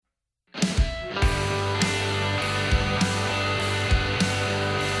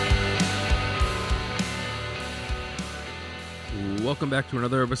welcome back to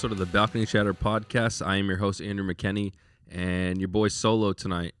another episode of the Balcony Chatter podcast. I am your host, Andrew McKenney, and your boy solo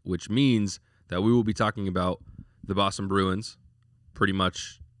tonight, which means that we will be talking about the Boston Bruins pretty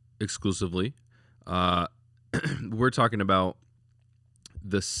much exclusively. We're talking about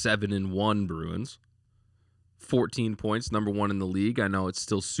the 7-1 Bruins, 14 points, number one in the league. I know it's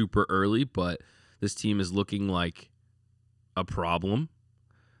still super early, but this team is looking like a problem.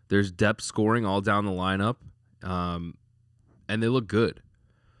 There's depth scoring all down the lineup. And they look good.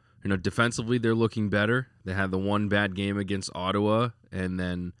 You know, defensively, they're looking better. They had the one bad game against Ottawa, and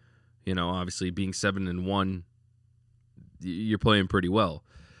then, you know, obviously being 7-1, you're playing pretty well.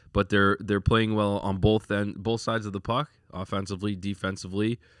 But they're playing well on both sides of the puck, offensively,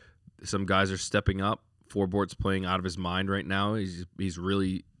 defensively. Some guys are stepping up. Forbort's playing out of his mind right now. He's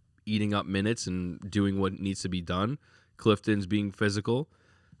really eating up minutes and doing what needs to be done. Clifton's being physical.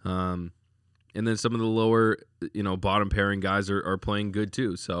 And then some of the lower, bottom pairing guys are playing good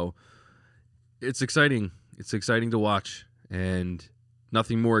too. So it's exciting. It's exciting to watch. And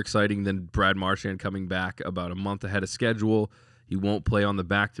nothing more exciting than Brad Marchand coming back about a month ahead of schedule. He won't play on the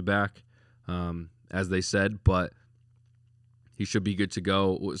back-to-back, as they said, but he should be good to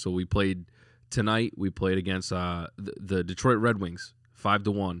go. So we played tonight. We played against the Detroit Red Wings,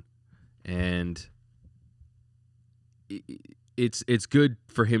 5-1. And it's good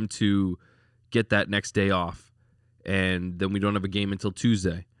for him to get that next day off, and then we don't have a game until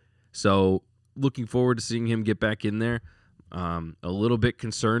Tuesday. So looking forward to seeing him get back in there. A little bit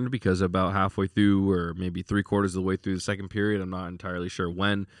concerned because about halfway through, or maybe 3/4 of the way through the second period, I'm not entirely sure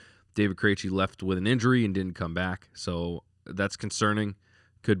when, David Krejci left with an injury and didn't come back. So that's concerning.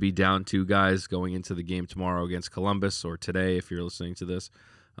 Could be down 2 guys going into the game tomorrow against Columbus, or today if you're listening to this.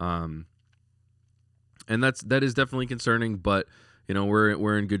 And that is definitely concerning, but you know,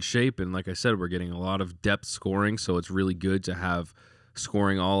 we're in good shape, and like I said, we're getting a lot of depth scoring, so it's really good to have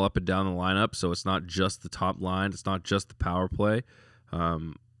scoring all up and down the lineup, so it's not just the top line, it's not just the power play.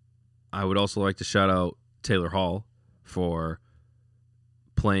 I would also like to shout out Taylor Hall for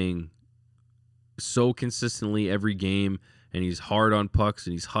playing so consistently every game, and he's hard on pucks,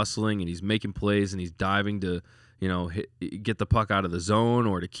 and he's hustling, and he's making plays, and he's diving to, get the puck out of the zone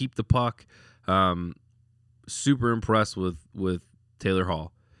or to keep the puck. Super impressed with Taylor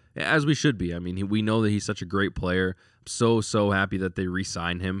Hall, as we should be. I mean, we know that he's such a great player. I'm so happy that they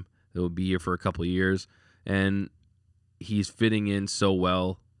re-signed him. He'll be here for a couple of years, and he's fitting in so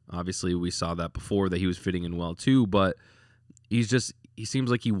well. Obviously, we saw that before, that he was fitting in well too, but he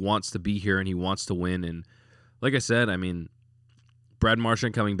seems like he wants to be here and he wants to win. And like I said, I mean, Brad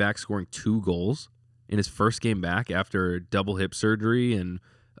Marchand coming back, scoring 2 goals in his first game back after double hip surgery and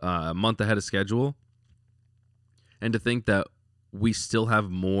a month ahead of schedule. And to think that we still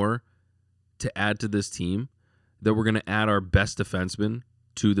have more to add to this team, that we're going to add our best defenseman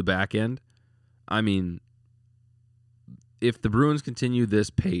to the back end. I mean, if the Bruins continue this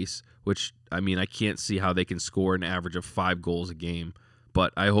pace, which, I mean, I can't see how they can score an average of 5 goals a game,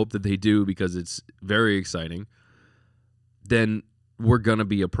 but I hope that they do because it's very exciting, then we're going to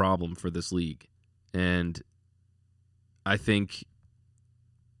be a problem for this league. And I think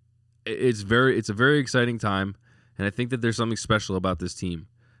it's a very exciting time. And I think that there's something special about this team.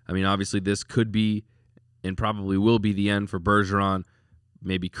 I mean, obviously, this could be and probably will be the end for Bergeron,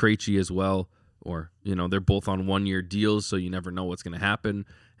 maybe Krejci as well. Or, they're both on 1-year deals, so you never know what's going to happen.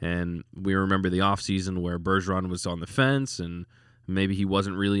 And we remember the offseason where Bergeron was on the fence, and maybe he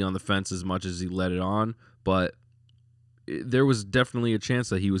wasn't really on the fence as much as he let it on. But there was definitely a chance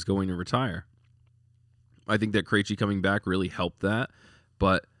that he was going to retire. I think that Krejci coming back really helped that.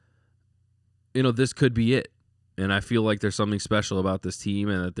 But, this could be it. And I feel like there's something special about this team,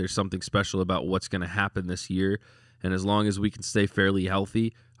 and that there's something special about what's going to happen this year. And as long as we can stay fairly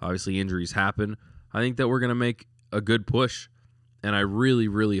healthy, obviously injuries happen, I think that we're going to make a good push. And I really,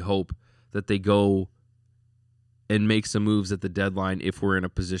 really hope that they go and make some moves at the deadline if we're in a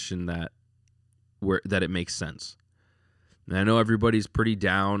position that it makes sense. And I know everybody's pretty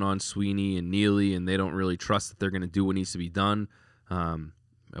down on Sweeney and Neely, and they don't really trust that they're going to do what needs to be done.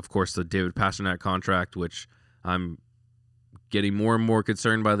 Of course, the David Pastrnak contract, which I'm getting more and more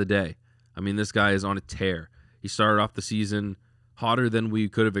concerned by the day. I mean, this guy is on a tear. He started off the season hotter than we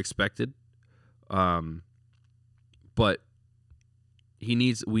could have expected. But we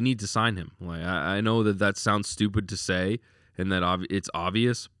need to sign him. Like, I know that sounds stupid to say, and that it's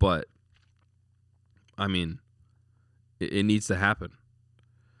obvious, but I mean, it needs to happen.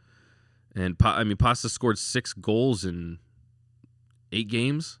 And Pasta scored 6 goals in 8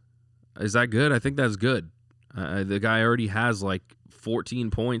 games. Is that good? I think that's good. The guy already has like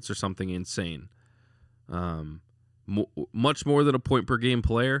 14 points or something insane. much more than a point per game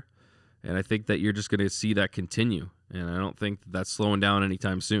player. And I think that you're just going to see that continue. And I don't think that's slowing down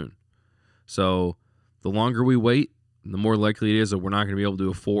anytime soon. So the longer we wait, the more likely it is that we're not going to be able to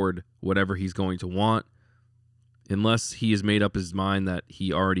afford whatever he's going to want, unless he has made up his mind that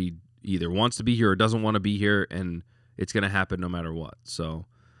he already either wants to be here or doesn't want to be here, and it's going to happen no matter what. So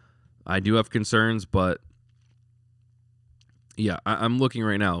I do have concerns, but yeah, I'm looking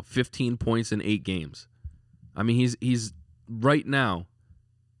right now, 15 points in 8 games. I mean, he's right now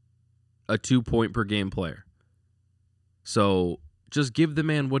a 2-point per game player. So just give the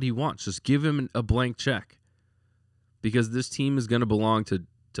man what he wants. Just give him a blank check. Because this team is going to belong to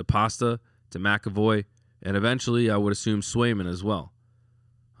Pasta, to McAvoy, and eventually I would assume Swayman as well.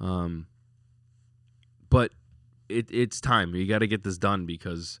 But it's time. You got to get this done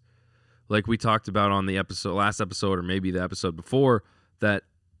because, like we talked about on the last episode, or maybe the episode before, that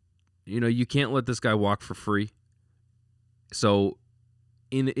you can't let this guy walk for free. So,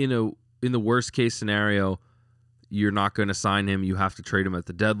 in the worst case scenario, you're not going to sign him. You have to trade him at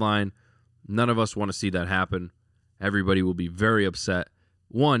the deadline. None of us want to see that happen. Everybody will be very upset.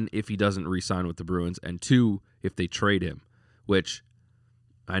 1, if he doesn't re-sign with the Bruins, and 2, if they trade him, which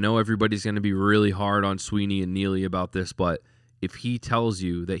I know everybody's going to be really hard on Sweeney and Neely about this, but if he tells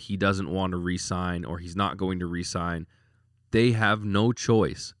you that he doesn't want to re-sign or he's not going to re-sign, they have no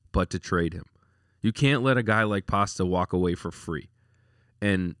choice but to trade him. You can't let a guy like Pasta walk away for free,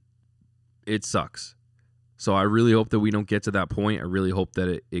 and it sucks. So I really hope that we don't get to that point. I really hope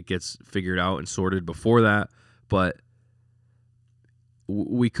that it gets figured out and sorted before that. But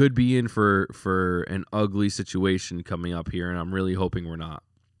we could be in for an ugly situation coming up here, and I'm really hoping we're not.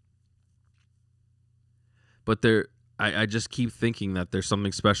 But I just keep thinking that there's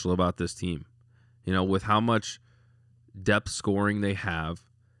something special about this team. With how much depth scoring they have,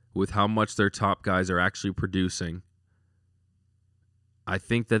 with how much their top guys are actually producing, I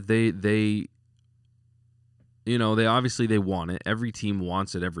think that they obviously they want it. Every team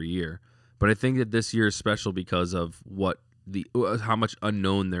wants it every year. But I think that this year is special because of how much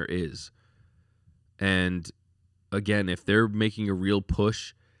unknown there is. And again, if they're making a real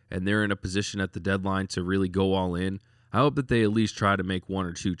push and they're in a position at the deadline to really go all in, I hope that they at least try to make 1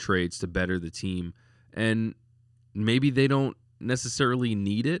 or 2 trades to better the team. And maybe they don't necessarily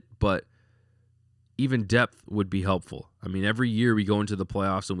need it, but even depth would be helpful. I mean, every year we go into the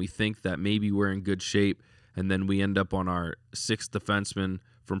playoffs and we think that maybe we're in good shape, and then we end up on our 6th defenseman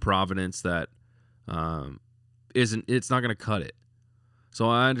from Providence that it's not going to cut it. So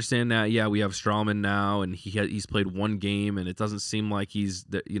I understand that, yeah, we have Strawman now, and he's played 1 game, and it doesn't seem like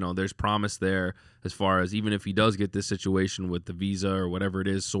there's promise there as far as even if he does get this situation with the visa or whatever it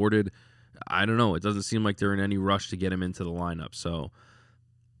is sorted, I don't know. It doesn't seem like they're in any rush to get him into the lineup. So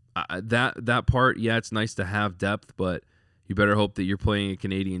that part, yeah, it's nice to have depth, but you better hope that you're playing a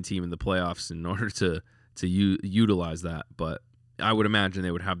Canadian team in the playoffs in order to utilize that. But I would imagine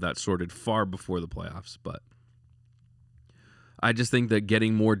they would have that sorted far before the playoffs. But I just think that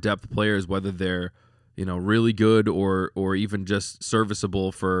getting more depth players, whether they're really good or even just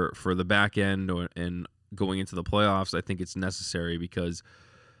serviceable for the back end and going into the playoffs, I think it's necessary because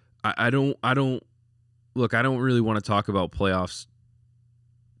I don't really want to talk about playoffs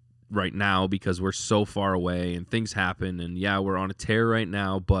right now because we're so far away and things happen, and yeah, we're on a tear right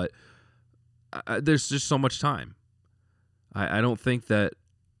now, but there's just so much time. I don't think that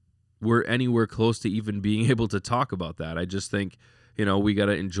we're anywhere close to even being able to talk about that. I just think, we got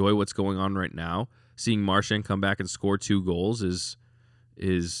to enjoy what's going on right now. Seeing Marchand come back and score 2 goals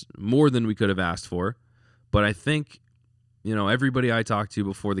is more than we could have asked for. But I think, everybody I talked to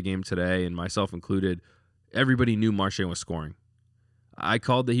before the game today, and myself included, everybody knew Marchand was scoring. I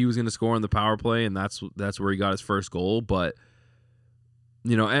called that he was going to score on the power play, and that's where he got his first goal. But,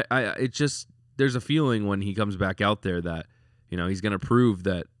 it just, there's a feeling when he comes back out there that, he's going to prove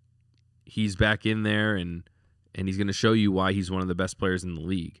that he's back in there and he's going to show you why he's one of the best players in the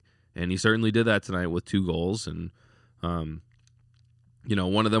league. And he certainly did that tonight with 2 goals. And, one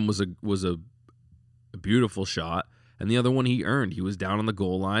of them was a beautiful shot, and the other one he earned. He was down on the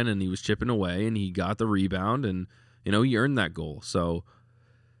goal line and he was chipping away and he got the rebound and, he earned that goal. So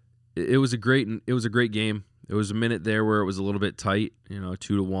it was a great game. There was a minute there where it was a little bit tight,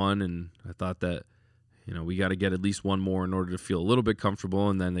 2-1. And I thought that, we got to get at least 1 more in order to feel a little bit comfortable.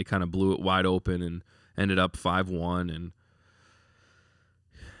 And then they kind of blew it wide open and ended up 5-1. And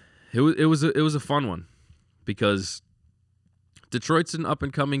it was a fun one because Detroit's an up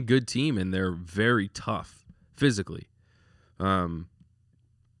and coming good team and they're very tough physically. I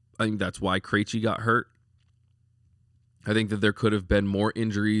think that's why Krejci got hurt. I think that there could have been more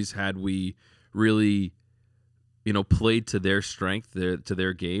injuries had we really played to their strength, to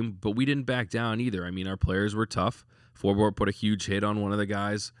their game, but we didn't back down either. I mean, our players were tough. Forbort put a huge hit on one of the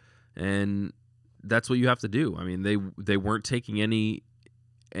guys, and that's what you have to do. I mean, they weren't taking any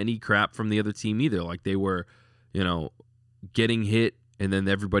crap from the other team either. Like, they were, getting hit, and then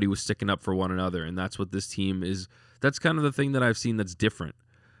everybody was sticking up for one another, and that's what this team is. That's kind of the thing that I've seen that's different,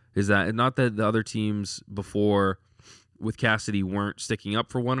 is that not that the other teams before with Cassidy weren't sticking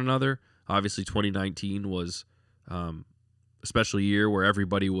up for one another. Obviously, 2019 was a special year where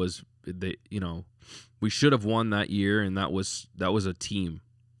everybody was, we should have won that year, and that was a team,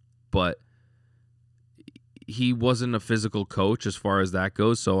 but he wasn't a physical coach as far as that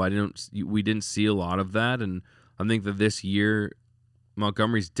goes. So we didn't see a lot of that, and I think that this year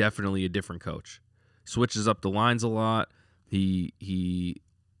Montgomery's definitely a different coach. Switches up the lines a lot. He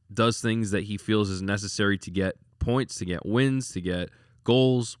does things that he feels is necessary to get points, to get wins, to get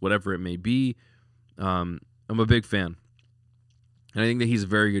goals, whatever it may be. I'm a big fan. And I think that he's a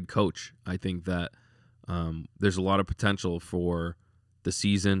very good coach. I think that there's a lot of potential for the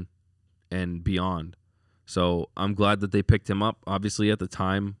season and beyond. So I'm glad that they picked him up. Obviously, at the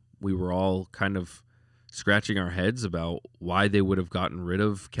time, we were all kind of scratching our heads about why they would have gotten rid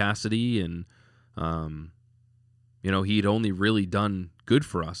of Cassidy. And, he'd only really done good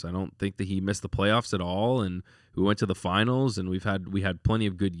for us. I don't think that he missed the playoffs at all. And we went to the finals, and we had plenty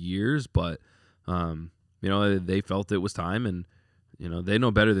of good years. But, they felt it was time. And, they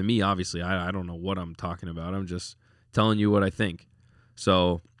know better than me, obviously. I don't know what I'm talking about. I'm just telling you what I think.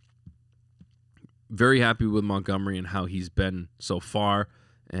 So, very happy with Montgomery and how he's been so far,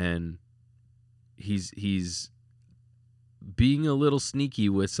 and he's being a little sneaky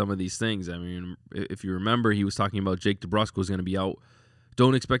with some of these things. I mean, if you remember, he was talking about Jake DeBrusque was going to be out.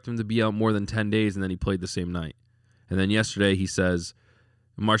 Don't expect him to be out more than 10 days, and then he played the same night. And then yesterday he says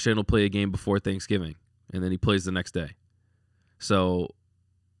Marchand will play a game before Thanksgiving, and then he plays the next day. So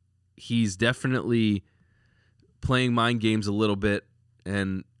he's definitely playing mind games a little bit,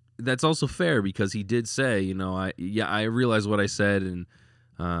 and that's also fair because he did say, I realize what I said, and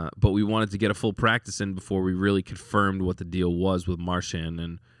but we wanted to get a full practice in before we really confirmed what the deal was with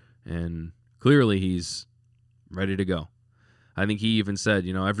Marchand, and clearly he's ready to go. I think he even said,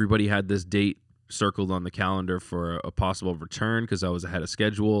 everybody had this date circled on the calendar for a possible return because I was ahead of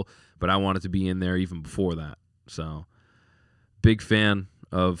schedule, but I wanted to be in there even before that. So, big fan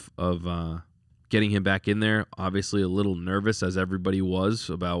of getting him back in there. Obviously a little nervous, as everybody was,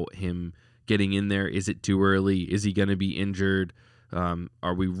 about him getting in there. Is it too early? Is he going to be injured?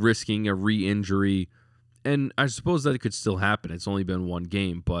 Are we risking a re-injury? And I suppose that it could still happen. It's only been one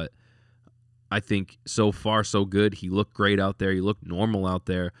game, but I think so far so good. He looked great out there. He looked normal out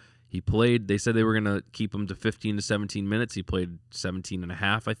there. He played, they said they were going to keep him to 15 to 17 minutes. He played 17 and a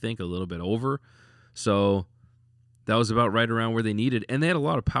half, I think, a little bit over. So that was about right around where they needed. And they had a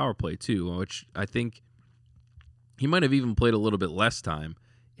lot of power play too, which I think he might have even played a little bit less time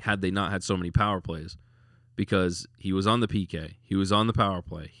had they not had so many power plays, because he was on the PK, he was on the power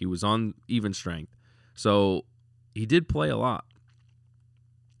play, he was on even strength. So he did play a lot.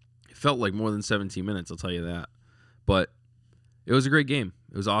 It felt like more than 17 minutes, I'll tell you that. But it was a great game.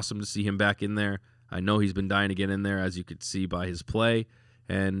 It was awesome to see him back in there. I know he's been dying to get in there, as you could see by his play.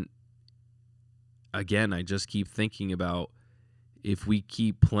 And again, I just keep thinking about, if we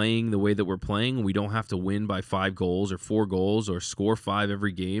keep playing the way that we're playing, we don't have to win by 5 goals or 4 goals or score 5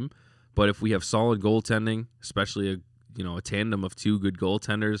 every game. But if we have solid goaltending, especially a tandem of 2 good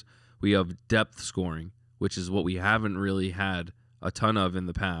goaltenders, we have depth scoring, which is what we haven't really had a ton of in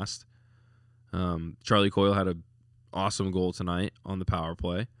the past. Charlie Coyle had an awesome goal tonight on the power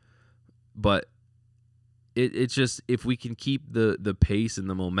play. But it's just, if we can keep the pace and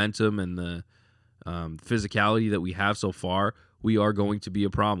the momentum and the physicality that we have so far, we are going to be a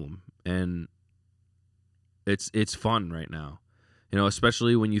problem. And it's fun right now,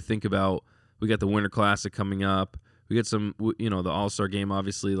 especially when you think about, we got the Winter Classic coming up, we get some, the All-Star game,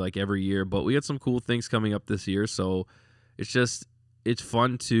 obviously, like every year, but we got some cool things coming up this year. So it's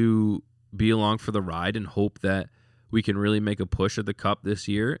fun to be along for the ride and hope that we can really make a push at the Cup this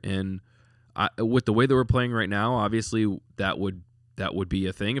year. And with the way that we're playing right now, obviously that would be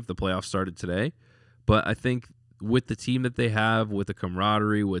a thing if the playoffs started today. But I think with the team that they have, with the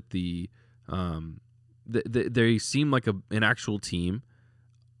camaraderie, with the they seem like an actual team.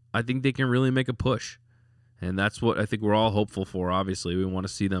 I think they can really make a push. And that's what I think we're all hopeful for, obviously. We want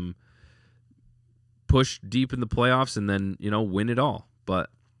to see them push deep in the playoffs and then, win it all. But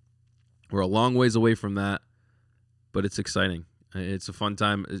we're a long ways away from that. But it's exciting. It's a fun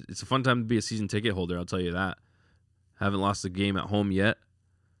time. It's a fun time to be a season ticket holder, I'll tell you that. Haven't lost a game at home yet.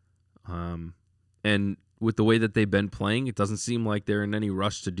 And with the way that they've been playing, it doesn't seem like they're in any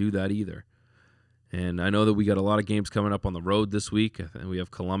rush to do that either. And I know that we got a lot of games coming up on the road this week. And we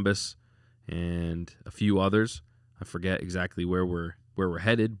have Columbus and a few others. I forget exactly where we're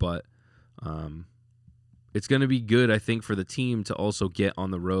headed, but it's going to be good, I think, for the team to also get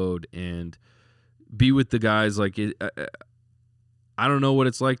on the road and be with the guys. Like I don't know what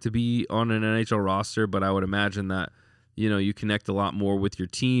it's like to be on an NHL roster, but I would imagine that you connect a lot more with your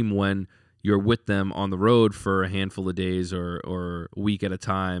team when you're with them on the road for a handful of days or a week at a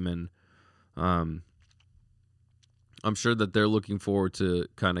time. And I'm sure that they're looking forward to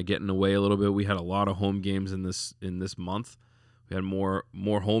kind of getting away a little bit. We had a lot of home games in this month. We had more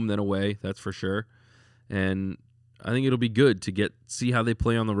home than away, that's for sure. And I think it'll be good to see how they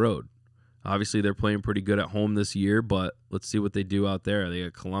play on the road. Obviously, they're playing pretty good at home this year, but let's see what they do out there. They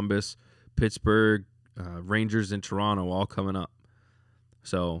got Columbus, Pittsburgh, Rangers, and Toronto all coming up.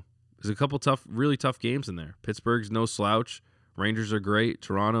 So there's a couple really tough games in there. Pittsburgh's no slouch. Rangers are great.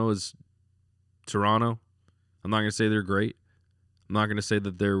 Toronto is Toronto. I'm not going to say they're great. I'm not going to say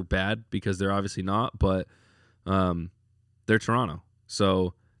that they're bad because they're obviously not, but they're Toronto.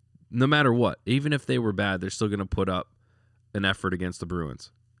 So no matter what, even if they were bad, they're still going to put up an effort against the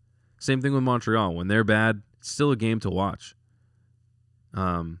Bruins. Same thing with Montreal. When they're bad, it's still a game to watch.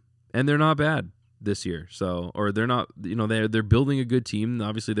 And they're not bad this year. So, or they're not, they're building a good team.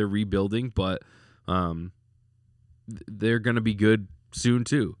 Obviously they're rebuilding, but they're going to be good soon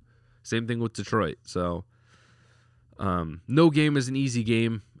too. Same thing with Detroit. So, no game is an easy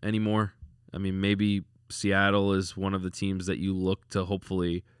game anymore. I mean, maybe Seattle is one of the teams that you look to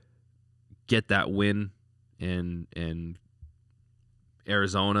hopefully get that win and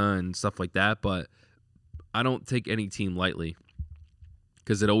Arizona and stuff like that, but I don't take any team lightly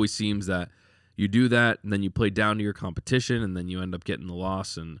because it always seems that you do that and then you play down to your competition and then you end up getting the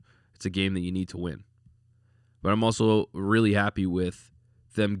loss, and it's a game that you need to win. But I'm also really happy with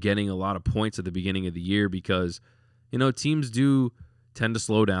them getting a lot of points at the beginning of the year because, teams do tend to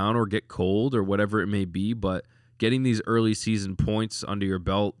slow down or get cold or whatever it may be, but getting these early season points under your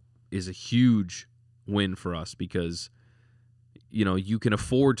belt is a huge win for us because you can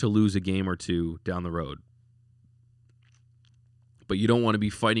afford to lose a game or two down the road. But you don't want to be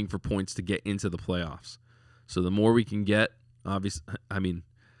fighting for points to get into the playoffs. So the more we can get, obviously, I mean,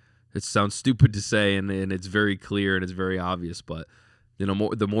 it sounds stupid to say, and it's very clear and it's very obvious, but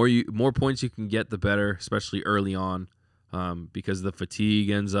more points you can get, the better, especially early on, because the fatigue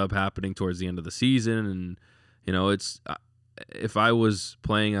ends up happening towards the end of the season, and it's if I was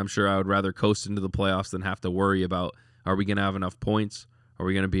playing, I'm sure I would rather coast into the playoffs than have to worry about, are we going to have enough points? Are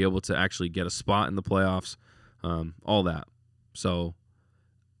we going to be able to actually get a spot in the playoffs? All that. So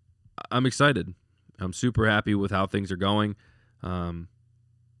I'm excited. I'm super happy with how things are going. And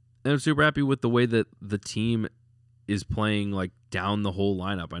I'm super happy with the way that the team is playing, like, down the whole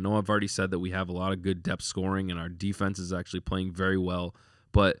lineup. I know I've already said that we have a lot of good depth scoring and our defense is actually playing very well,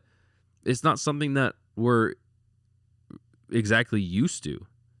 but it's not something that we're exactly used to.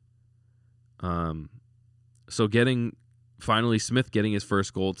 So finally Smith getting his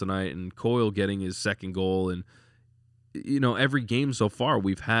first goal tonight and Coyle getting his second goal, and every game so far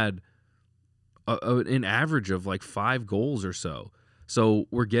we've had an average of like 5 goals or so. So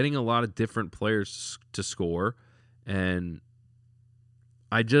we're getting a lot of different players to score, and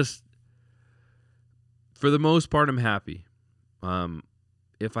for the most part, I'm happy.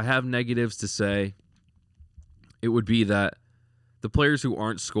 If I have negatives to say, it would be that the players who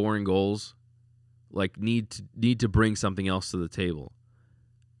aren't scoring goals need to bring something else to the table.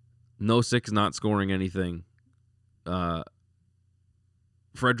 Nosek not scoring anything.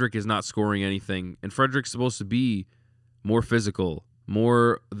 Frederick is not scoring anything, and Frederick's supposed to be more physical,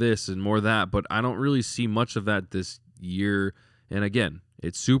 more this and more that, but I don't really see much of that this year. And again,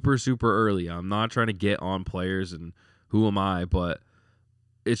 it's super, super early. I'm not trying to get on players and who am I, but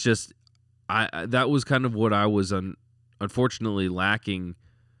it's just that was kind of what I was unfortunately lacking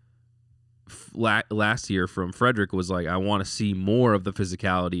last year from Frederick. Was like, I want to see more of the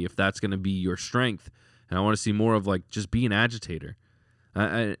physicality if that's going to be your strength, and I want to see more of like just be an agitator.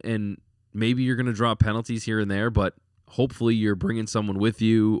 And maybe you're going to draw penalties here and there, but hopefully you're bringing someone with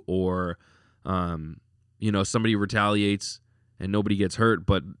you, or somebody retaliates and nobody gets hurt,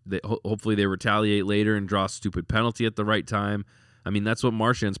 but hopefully they retaliate later and draw a stupid penalty at the right time. I mean, that's what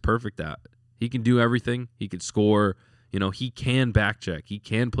Marchand's perfect at. He can do everything. He can score. He can backcheck. He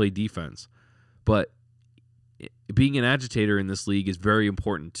can play defense. But being an agitator in this league is very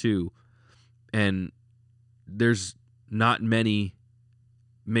important too. And there's not many,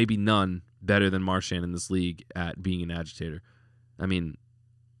 maybe none, better than Marchand in this league at being an agitator. I mean,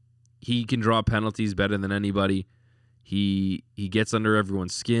 he can draw penalties better than anybody. He gets under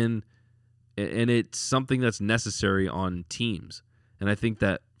everyone's skin, and it's something that's necessary on teams. And I think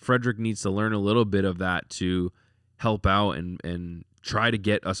that Frederic needs to learn a little bit of that to help out and try to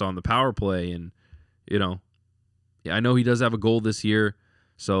get us on the power play. And, I know he does have a goal this year,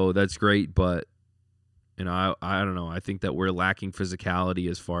 so that's great. But, I don't know. I think that we're lacking physicality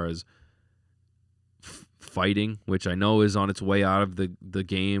as far as fighting, which I know is on its way out of the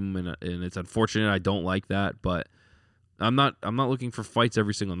game, and it's unfortunate. I don't like that, but I'm not looking for fights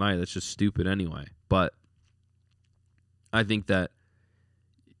every single night. That's just stupid anyway. But I think that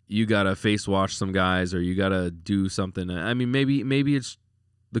you gotta face wash some guys, or you gotta do something. I mean, maybe it's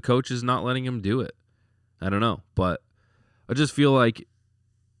the coach is not letting him do it. I don't know, but I just feel like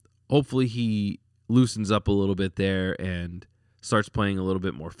hopefully he loosens up a little bit there and starts playing a little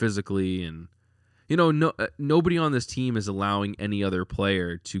bit more physically. And nobody on this team is allowing any other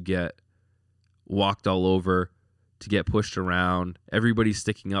player to get walked all over, to get pushed around. Everybody's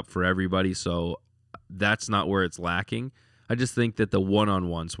sticking up for everybody, so that's not where it's lacking. I just think that the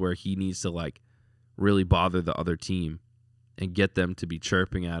one-on-ones where he needs to really bother the other team and get them to be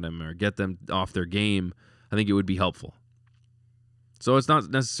chirping at him or get them off their game, I think it would be helpful. So it's not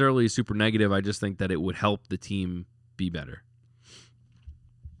necessarily super negative. I just think that it would help the team be better.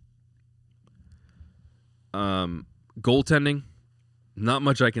 Goaltending, not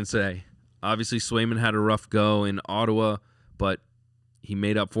much I can say. Obviously, Swayman had a rough go in Ottawa, but he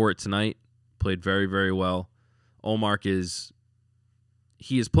made up for it tonight. Played very, very well. Ullmark is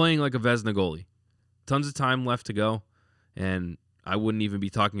playing like a Vezina goalie. Tons of time left to go, and I wouldn't even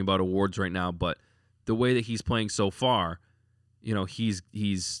be talking about awards right now, but the way that he's playing so far,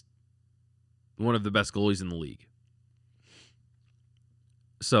 he's one of the best goalies in the league.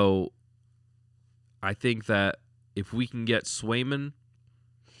 So I think that if we can get Swayman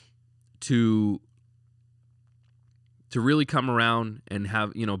to really come around and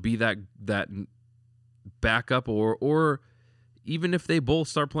have, be that backup, or even if they both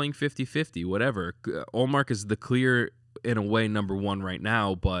start playing 50-50, whatever. Ullmark is the clear, in a way, number one right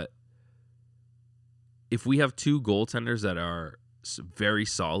now, but if we have two goaltenders that are very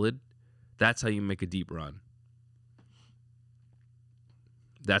solid, that's how you make a deep run.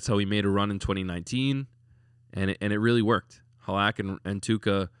 That's how we made a run in 2019, and it really worked. Halak and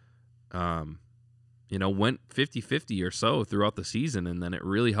Tuukka went 50-50 or so throughout the season, and then it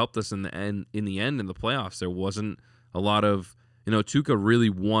really helped us in the end in the playoffs. There wasn't a lot of, Tuukka really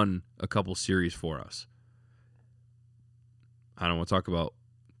won a couple series for us. I don't want to talk about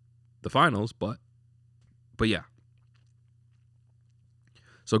the finals, but yeah.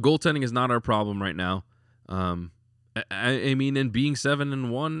 So goaltending is not our problem right now. I mean, and being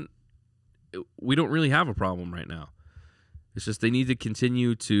 7-1, we don't really have a problem right now. It's just they need to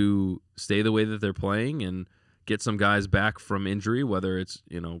continue to stay the way that they're playing and get some guys back from injury, whether it's,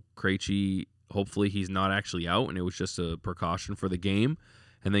 Krejci, hopefully he's not actually out and it was just a precaution for the game,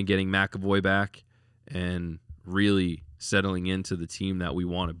 and then getting McAvoy back and really settling into the team that we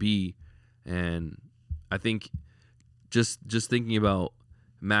want to be. And I think just thinking about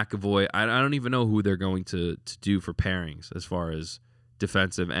McAvoy, I don't even know who they're going to do for pairings as far as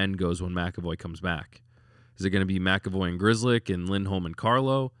defensive end goes when McAvoy comes back. Is it going to be McAvoy and Grzelcyk and Lindholm and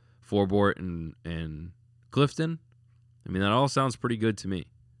Carlo, Forbort and Clifton? I mean, that all sounds pretty good to me.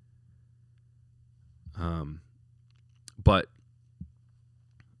 But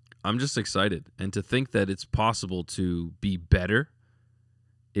I'm just excited. And to think that it's possible to be better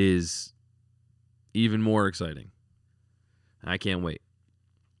is even more exciting. I can't wait.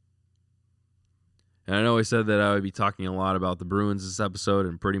 And I know I said that I would be talking a lot about the Bruins this episode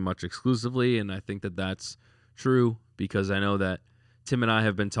and pretty much exclusively, and I think that that's true because I know that Tim and I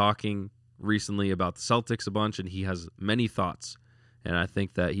have been talking recently about the Celtics a bunch, and he has many thoughts, and I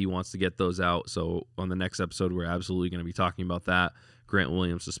think that he wants to get those out. So on the next episode, we're absolutely going to be talking about that, Grant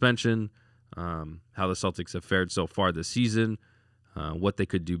Williams suspension, how the Celtics have fared so far this season, what they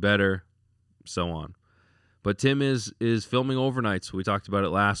could do better, so on. But Tim is filming overnights. We talked about it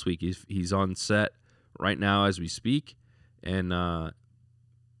last week. He's on set right now as we speak, and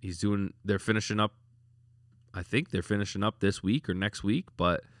they're finishing up. I think they're finishing up this week or next week,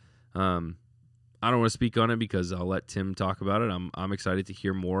 but I don't want to speak on it because I'll let Tim talk about it. I'm excited to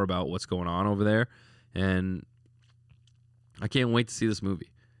hear more about what's going on over there, and I can't wait to see this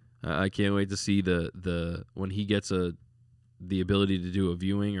movie. I can't wait to see the when he gets the ability to do a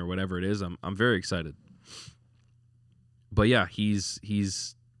viewing or whatever it is. I'm very excited. But yeah,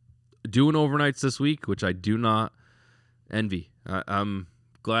 he's doing overnights this week, which I do not envy. I'm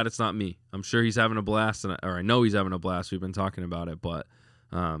glad it's not me. I'm sure he's having a blast, or I know he's having a blast. We've been talking about it, but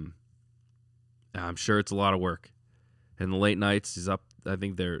I'm sure it's a lot of work. And the late nights is up. I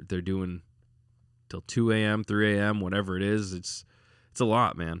think they're doing till 2 a.m., 3 a.m., whatever it is. It's a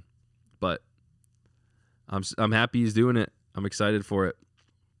lot, man. But I'm happy he's doing it. I'm excited for it.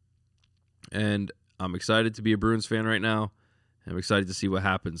 And I'm excited to be a Bruins fan right now. I'm excited to see what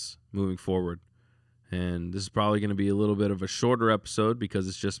happens moving forward. And this is probably going to be a little bit of a shorter episode because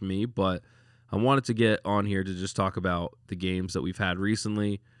it's just me, but I wanted to get on here to just talk about the games that we've had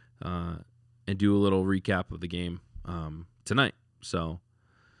recently and do a little recap of the game tonight. So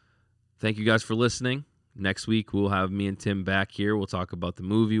thank you guys for listening. Next week, we'll have me and Tim back here. We'll talk about the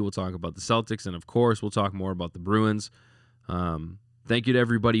movie. We'll talk about the Celtics. And, of course, we'll talk more about the Bruins. Thank you to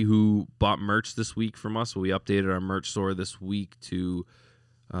everybody who bought merch this week from us. We updated our merch store this week to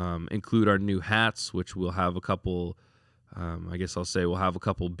include our new hats, which we'll have a couple. I guess I'll say we'll have a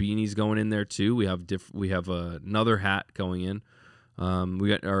couple beanies going in there too. We have another hat going in. We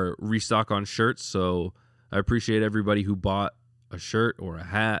got our restock on shirts, so I appreciate everybody who bought a shirt or a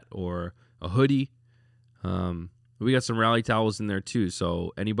hat or a hoodie. We got some rally towels in there too.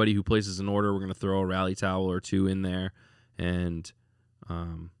 So anybody who places an order, we're gonna throw a rally towel or two in there, and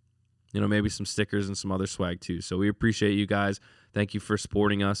maybe some stickers and some other swag too. So we appreciate you guys. Thank you for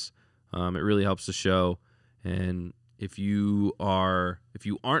supporting us. It really helps the show. And if you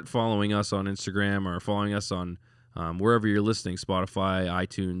aren't following us on Instagram or following us on wherever you're listening, Spotify,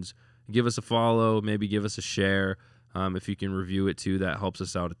 iTunes, give us a follow, maybe give us a share. If you can review it too, that helps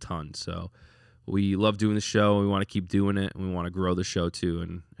us out a ton. So we love doing the show. We want to keep doing it, and we want to grow the show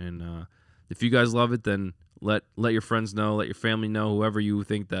too. And if you guys love it, then let your friends know, let your family know, whoever you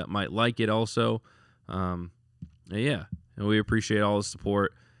think that might like it also. Yeah, and we appreciate all the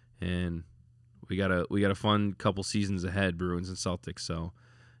support, and we got a fun couple seasons ahead, Bruins and Celtics. So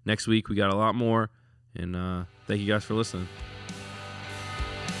next week we got a lot more, and thank you guys for listening.